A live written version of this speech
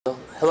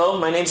Hello,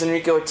 my name is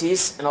Enrique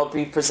Ortiz, and I'll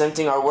be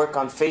presenting our work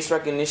on face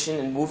recognition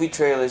in movie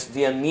trailers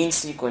via mean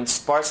sequence,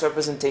 sparse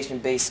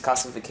representation-based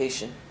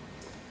classification.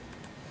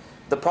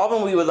 The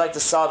problem we would like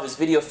to solve is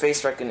video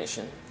face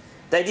recognition.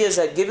 The idea is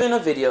that given a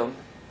video,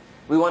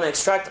 we want to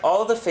extract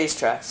all of the face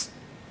tracks,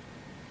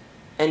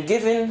 and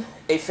given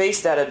a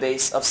face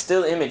database of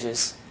still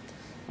images,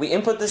 we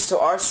input this to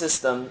our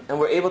system and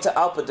we're able to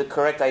output the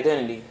correct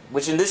identity,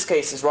 which in this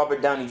case is Robert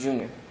Downey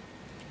Jr.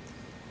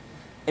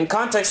 In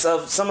context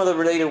of some of the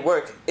related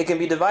work, it can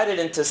be divided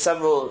into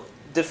several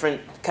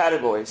different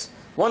categories,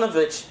 one of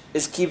which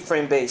is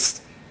keyframe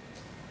based.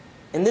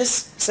 In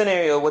this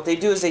scenario, what they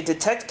do is they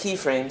detect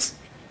keyframes,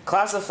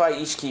 classify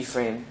each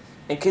keyframe,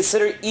 and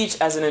consider each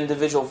as an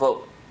individual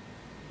vote.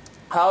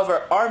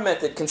 However, our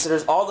method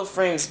considers all the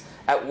frames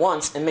at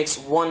once and makes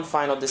one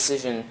final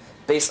decision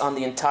based on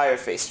the entire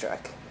face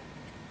track.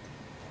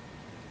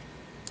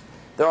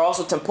 There are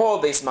also temporal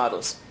based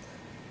models,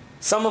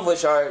 some of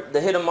which are the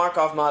hidden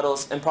Markov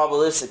models and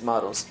probabilistic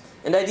models.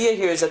 And the idea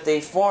here is that they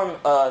form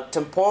a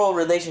temporal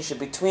relationship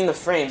between the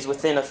frames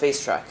within a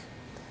face track.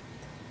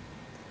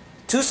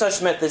 Two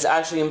such methods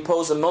actually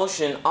impose a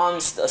motion on a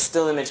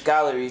still image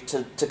gallery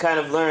to kind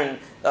of learn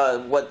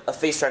what a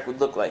face track would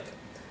look like.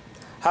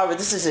 However,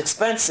 this is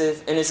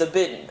expensive and is a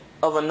bit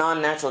of a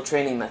non-natural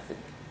training method.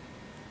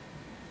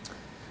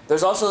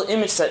 There's also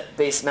image set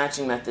based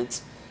matching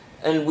methods,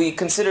 and we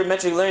consider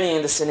metric learning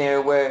in the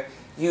scenario where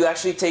you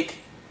actually take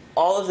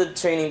all of the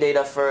training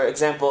data, for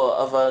example,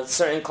 of a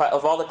certain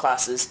of all the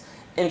classes,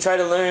 and try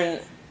to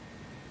learn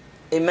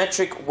a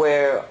metric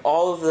where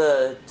all of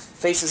the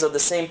faces of the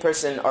same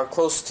person are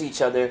close to each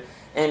other,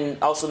 and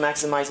also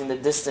maximizing the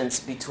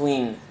distance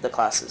between the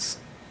classes.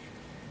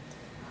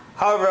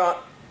 However,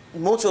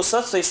 mutual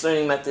subspace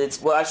learning methods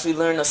will actually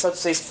learn a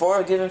subspace for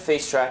a given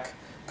face track,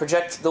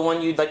 project the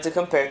one you'd like to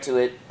compare to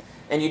it,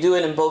 and you do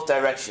it in both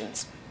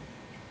directions.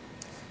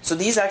 So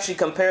these actually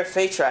compare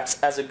face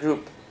tracks as a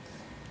group.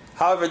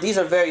 However, these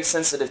are very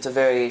sensitive to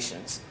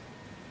variations.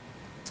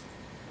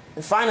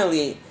 And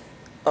finally,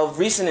 of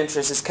recent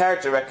interest is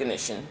character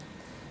recognition.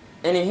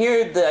 And in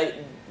here,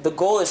 the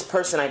goal is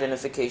person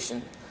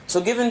identification.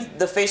 So given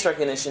the face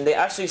recognition, they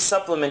actually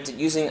supplement it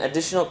using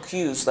additional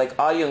cues like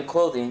audio and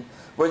clothing,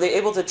 where they're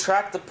able to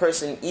track the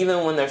person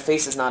even when their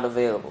face is not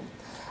available.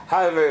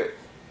 However,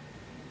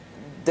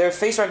 their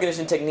face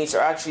recognition techniques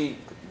are actually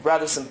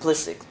rather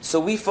simplistic. So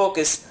we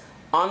focus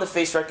on the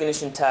face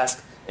recognition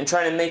task and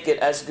try to make it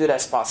as good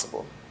as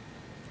possible.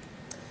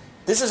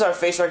 This is our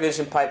face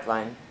recognition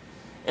pipeline.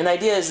 And the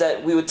idea is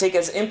that we would take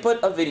as input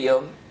a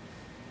video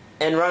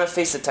and run a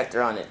face detector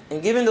on it.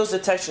 And given those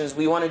detections,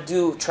 we want to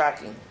do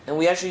tracking. And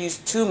we actually use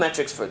two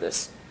metrics for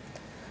this.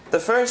 The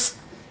first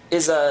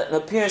is an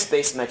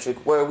appearance-based metric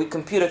where we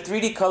compute a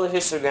 3D color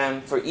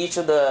histogram for each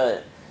of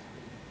the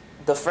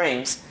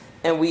frames,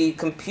 and we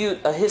compute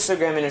a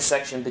histogram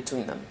intersection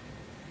between them.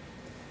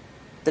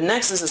 The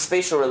next is a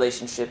spatial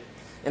relationship.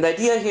 And the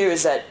idea here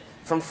is that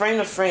from frame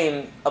to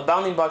frame, a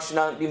bounding box should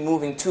not be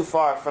moving too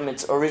far from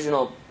its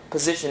original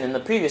position in the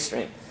previous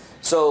frame.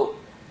 So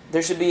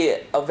there should be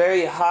a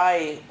very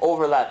high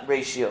overlap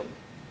ratio.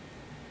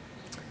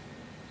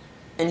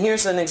 And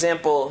here's an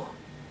example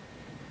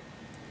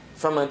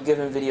from a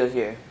given video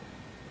here.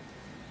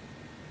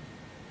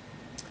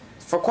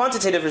 For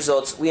quantitative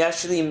results, we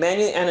actually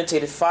manually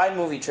annotated 5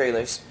 movie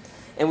trailers,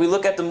 and we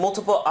look at the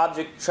multiple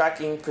object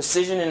tracking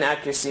precision and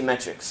accuracy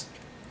metrics.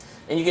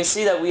 And you can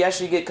see that we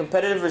actually get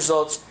competitive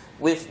results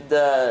with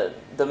the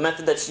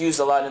method that's used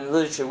a lot in the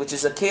literature, which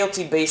is a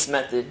KLT-based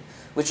method,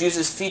 which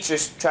uses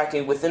features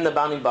tracking within the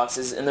bounding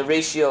boxes and the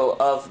ratio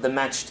of the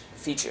matched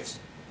features.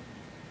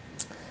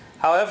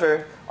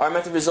 However, our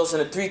method results in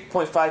a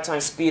 3.5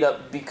 times speed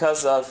up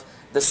because of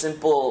the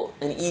simple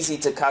and easy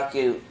to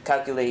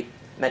calculate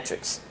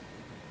metrics.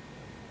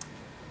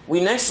 We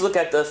next look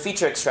at the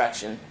feature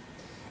extraction.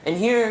 And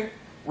here,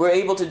 we're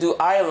able to do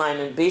eye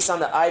alignment based on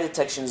the eye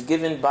detections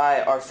given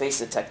by our face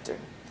detector.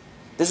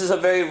 This is a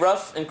very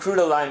rough and crude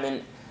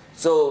alignment,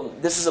 so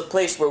this is a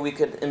place where we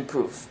could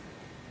improve.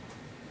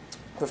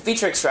 For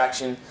feature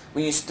extraction,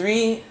 we use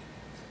 3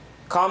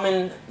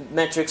 common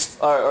metrics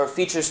or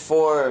features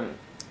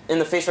in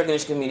the face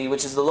recognition community,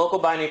 which is the local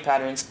binary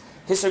patterns,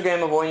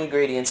 histogram avoiding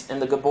gradients,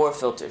 and the Gabor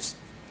filters.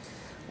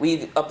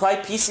 We apply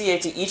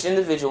PCA to each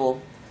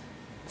individual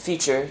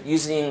feature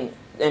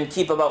and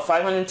keep about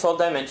 512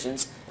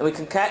 dimensions, and we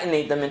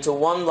concatenate them into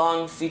one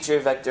long feature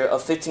vector of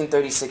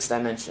 1536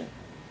 dimension.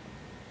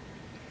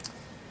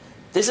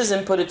 This is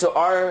inputted to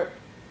our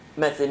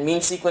method,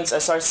 mean sequence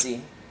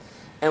SRC,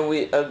 and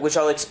which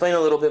I'll explain a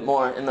little bit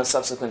more in the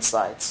subsequent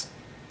slides.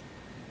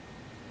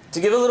 To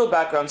give a little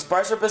background,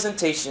 sparse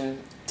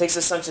representation takes the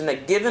assumption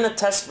that given a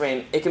test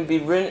frame, it can be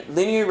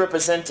linearly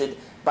represented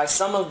by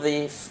some of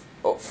the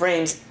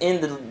frames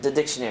in the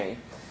dictionary,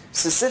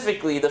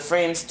 specifically the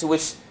frames to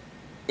which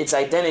its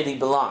identity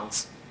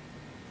belongs.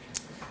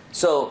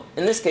 So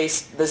in this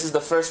case, this is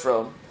the first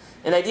row.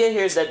 And the idea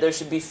here is that there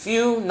should be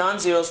few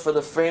non-zeros for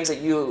the frames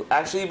that you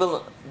actually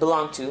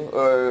belong to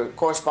or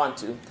correspond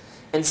to,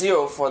 and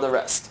 0 for the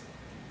rest.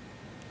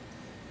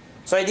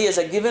 So idea is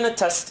that given a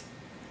test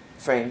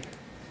frame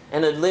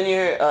and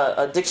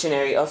a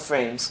dictionary of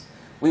frames,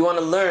 we want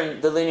to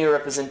learn the linear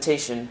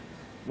representation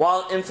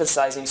while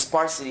emphasizing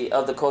sparsity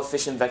of the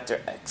coefficient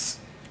vector x.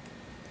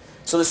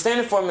 So the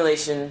standard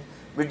formulation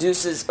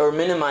reduces or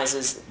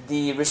minimizes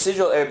the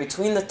residual error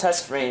between the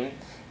test frame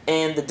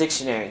and the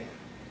dictionary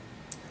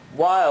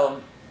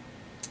while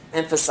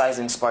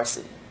emphasizing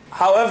sparsity.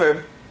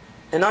 However,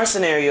 in our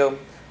scenario,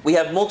 we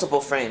have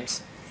multiple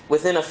frames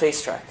within a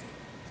face track.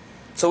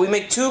 So we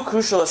make two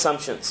crucial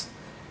assumptions.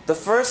 The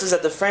first is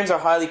that the frames are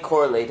highly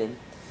correlated,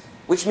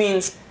 which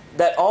means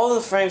that all of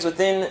the frames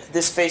within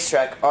this face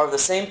track are of the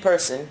same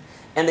person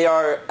and they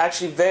are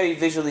actually very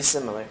visually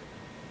similar.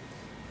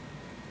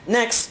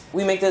 Next,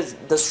 we make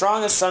the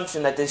strong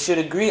assumption that they should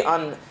agree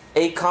on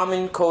a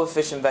common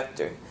coefficient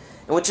vector.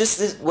 And what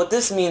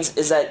this means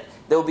is that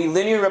they will be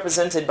linearly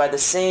represented by the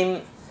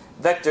same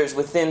vectors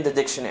within the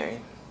dictionary.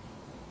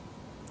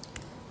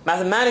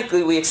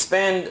 Mathematically, we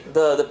expand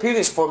the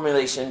previous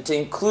formulation to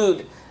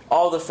include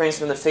all the frames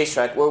from the face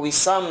track, where we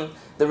sum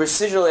the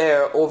residual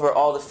error over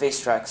all the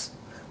face tracks,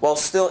 while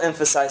still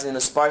emphasizing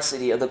the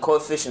sparsity of the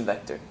coefficient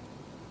vector.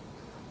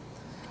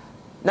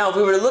 Now, if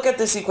we were to look at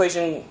this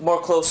equation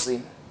more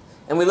closely,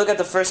 and we look at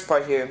the first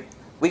part here,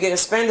 we can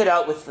expand it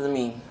out with the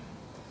mean.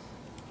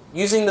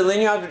 Using the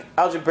linear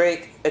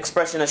algebraic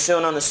expression as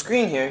shown on the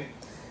screen here,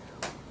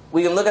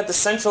 we can look at the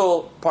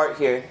central part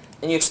here,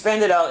 and you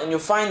expand it out and you'll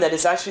find that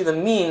it's actually the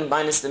mean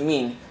minus the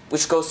mean,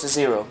 which goes to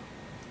 0.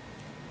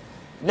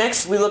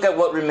 Next, we look at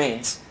what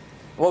remains.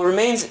 What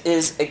remains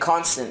is a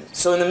constant,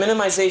 so in the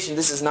minimization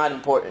this is not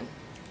important.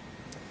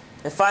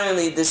 And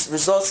finally, this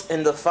results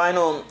in the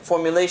final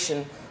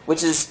formulation,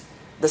 which is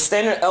the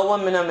standard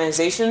L1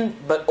 minimization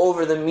but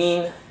over the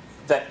mean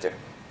vector.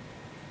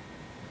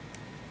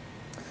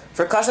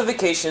 For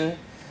classification,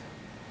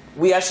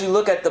 we actually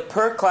look at the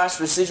per class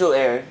residual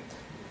error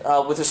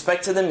with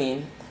respect to the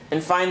mean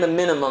and find the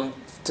minimum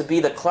to be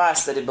the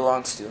class that it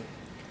belongs to.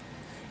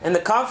 And the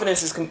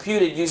confidence is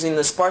computed using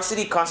the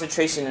sparsity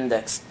concentration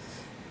index.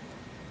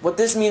 What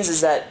this means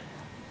is that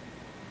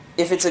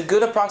if it's a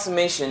good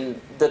approximation,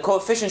 the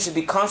coefficient should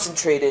be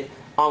concentrated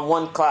on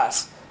one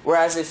class,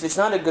 whereas if it's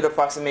not a good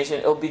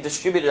approximation, it will be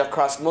distributed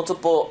across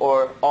multiple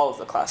or all of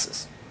the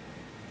classes.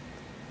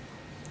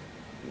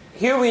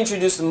 Here we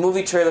introduce the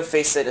movie trailer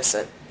face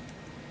dataset.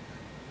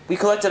 We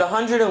collected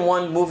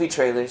 101 movie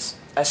trailers,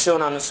 as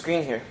shown on the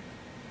screen here.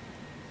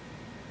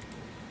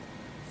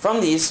 From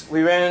these,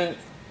 we ran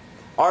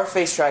our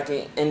face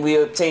tracking and we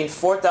obtained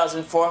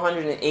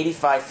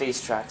 4,485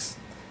 face tracks.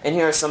 And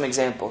here are some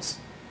examples.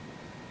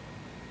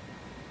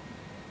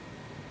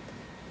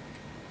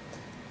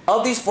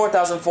 Of these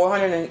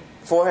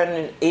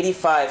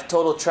 4,485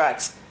 total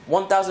tracks,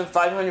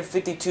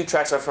 1,552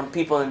 tracks are from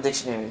people in the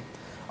dictionary.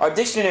 Our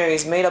dictionary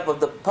is made up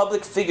of the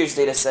public figures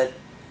dataset,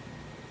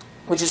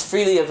 which is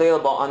freely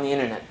available on the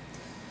internet.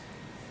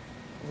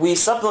 We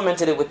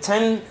supplemented it with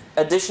 10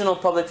 additional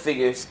public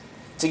figures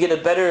to get a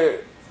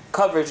better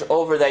coverage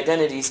over the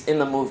identities in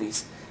the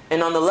movies.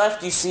 And on the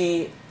left you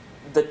see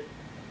the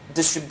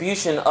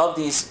distribution of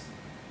these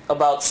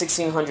about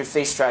 1,600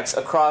 face tracks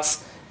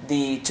across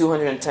the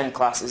 210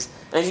 classes.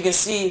 And as you can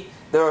see,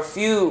 there are a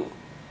few,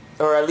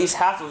 or at least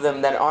half of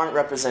them, that aren't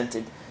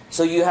represented.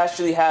 So you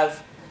actually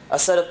have a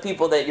set of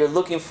people that you're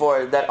looking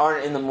for that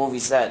aren't in the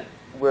movies that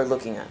we're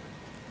looking at.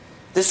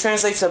 This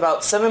translates to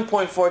about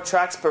 7.4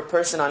 tracks per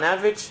person on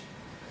average.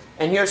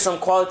 And here are some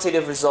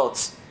qualitative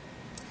results.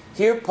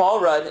 Here,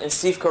 Paul Rudd and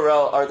Steve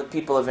Carell are the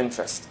people of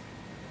interest.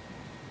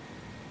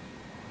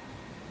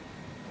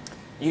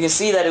 You can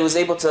see that it was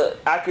able to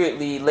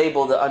accurately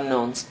label the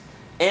unknowns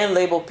and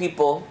label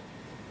people,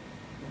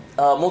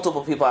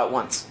 multiple people at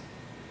once.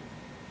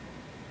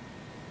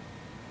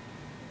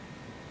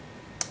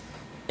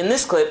 In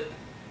this clip,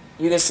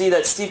 you can see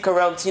that Steve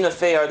Carell and Tina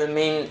Fey are the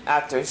main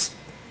actors,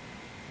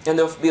 and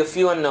there will be a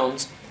few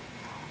unknowns.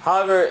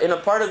 However, in a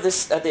part of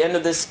this, at the end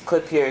of this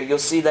clip here, you'll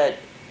see that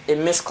it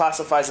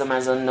misclassifies them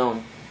as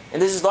unknown.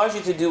 And this is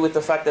largely to do with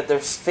the fact that their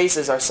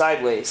faces are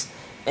sideways,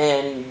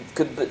 and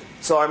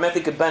so our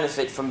method could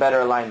benefit from better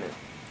alignment.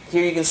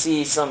 Here you can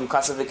see some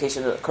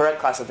correct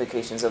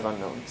classifications of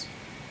unknowns.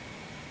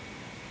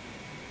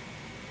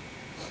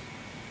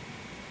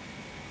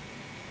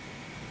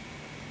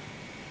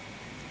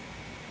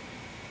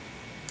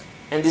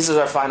 And this is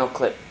our final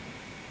clip.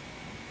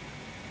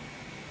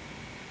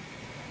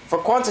 For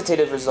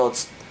quantitative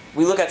results,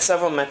 we look at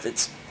several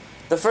methods.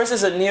 The first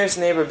is a nearest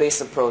neighbor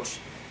based approach.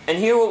 And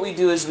here what we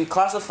do is we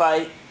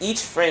classify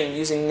each frame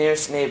using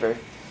nearest neighbor,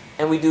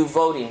 and we do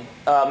voting,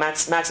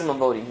 maximum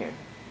voting here.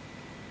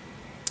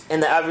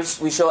 And the average,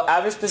 we show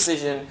average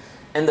precision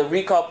and the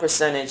recall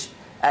percentage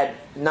at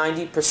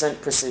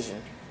 90%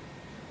 precision.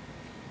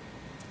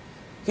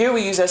 Here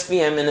we use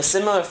SVM in a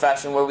similar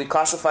fashion where we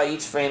classify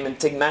each frame and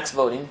take max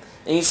voting,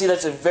 and you see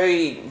that's a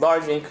very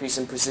large increase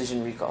in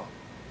precision recall.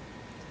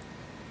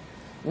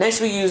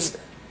 Next we use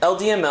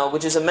LDML,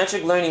 which is a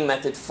metric learning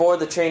method for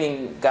the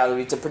training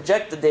gallery to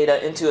project the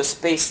data into a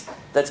space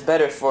that's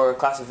better for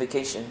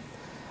classification.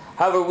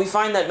 However, we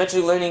find that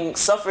metric learning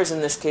suffers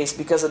in this case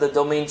because of the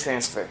domain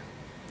transfer,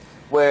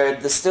 where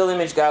the still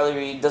image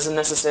gallery doesn't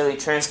necessarily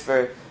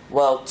transfer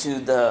well to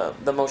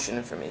the motion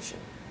information.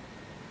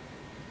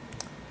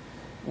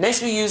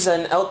 Next, we use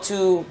an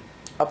L2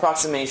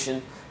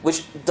 approximation,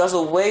 which does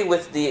away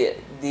with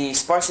the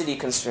sparsity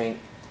constraint,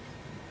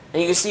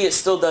 and you can see it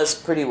still does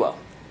pretty well.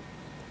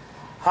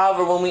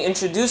 However, when we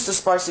introduce the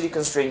sparsity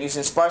constraint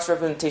using sparse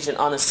representation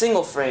on a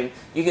single frame,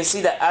 you can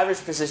see that average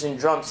precision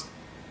drops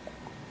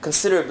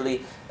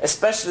considerably,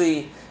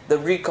 especially the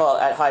recall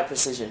at high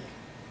precision.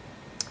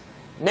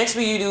 Next,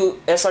 we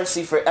do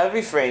SRC for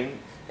every frame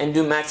and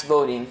do max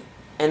voting,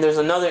 and there's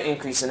another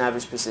increase in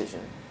average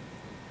precision.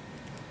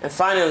 And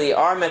finally,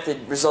 our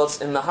method results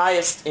in the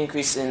highest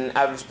increase in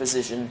average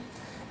precision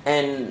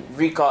and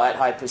recall at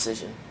high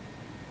precision.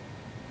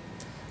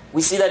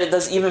 We see that it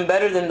does even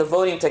better than the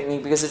voting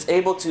technique because it's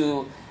able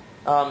to,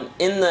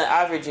 in the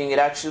averaging, it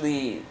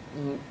actually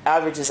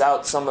averages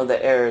out some of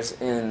the errors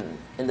in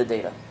the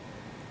data.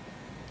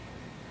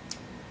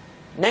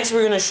 Next, we're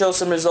going to show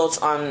some results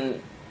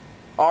on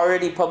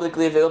already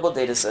publicly available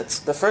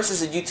datasets. The first is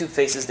the YouTube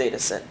Faces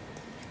dataset.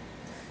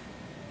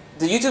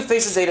 The YouTube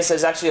Faces dataset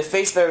is actually a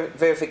face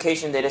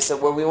verification dataset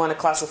where we want to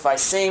classify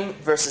same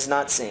versus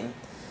not same.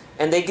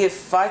 And they give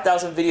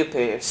 5,000 video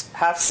pairs,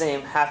 half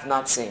same, half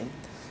not same,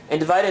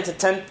 and divide into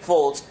 10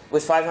 folds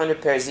with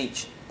 500 pairs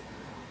each.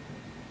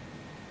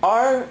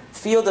 Our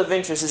field of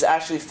interest is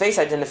actually face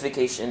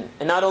identification,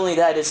 and not only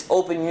that, it's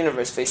open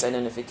universe face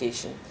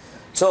identification.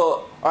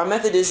 So our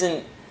method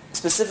isn't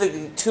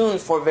specifically tuned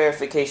for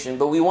verification,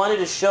 but we wanted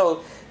to show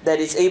that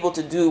it's able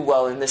to do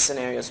well in this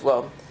scenario as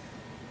well.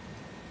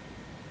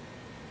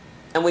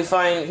 And we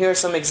find here are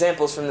some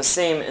examples from the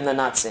same and the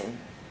not same.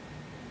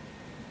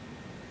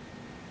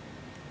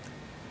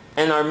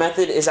 And our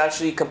method is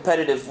actually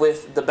competitive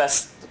with the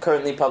best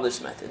currently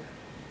published method.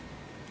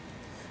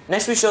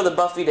 Next, we show the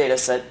Buffy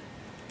dataset,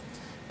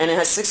 and it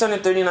has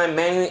 639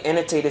 manually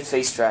annotated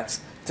face tracks,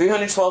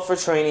 312 for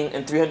training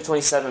and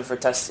 327 for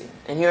testing.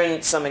 And here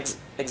are some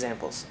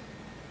examples.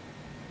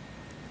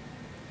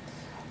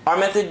 Our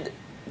method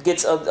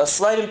gets a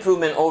slight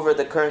improvement over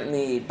the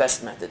currently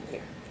best method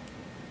here.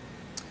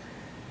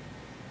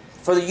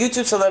 For the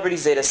YouTube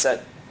Celebrities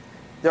dataset,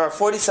 there are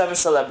 47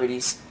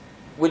 celebrities,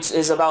 which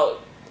is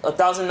about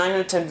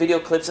 1,910 video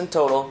clips in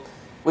total,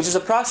 which is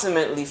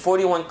approximately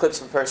 41 clips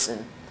per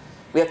person.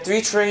 We have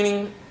 3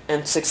 training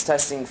and 6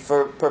 testing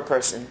per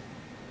person.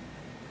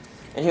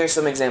 And here are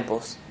some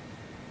examples.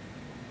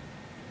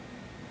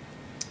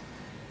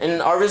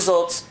 And our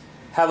results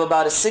have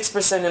about a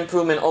 6%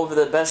 improvement over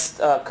the best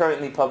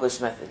currently published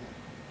method.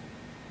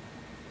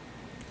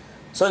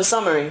 So in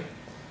summary,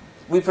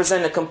 we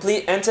present a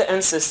complete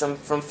end-to-end system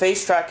from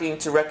face tracking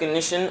to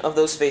recognition of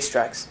those face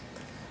tracks.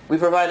 We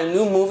provide a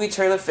new movie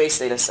trailer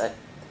face dataset.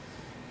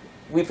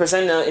 We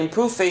present an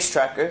improved face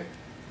tracker,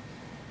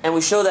 and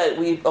we show that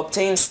we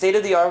obtain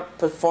state-of-the-art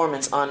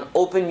performance on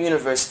open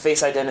universe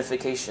face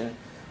identification,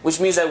 which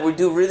means that we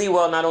do really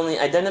well not only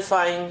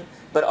identifying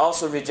but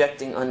also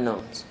rejecting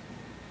unknowns.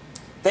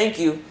 Thank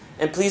you,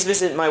 and please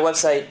visit my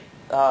website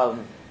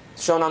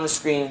shown on the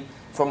screen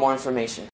for more information.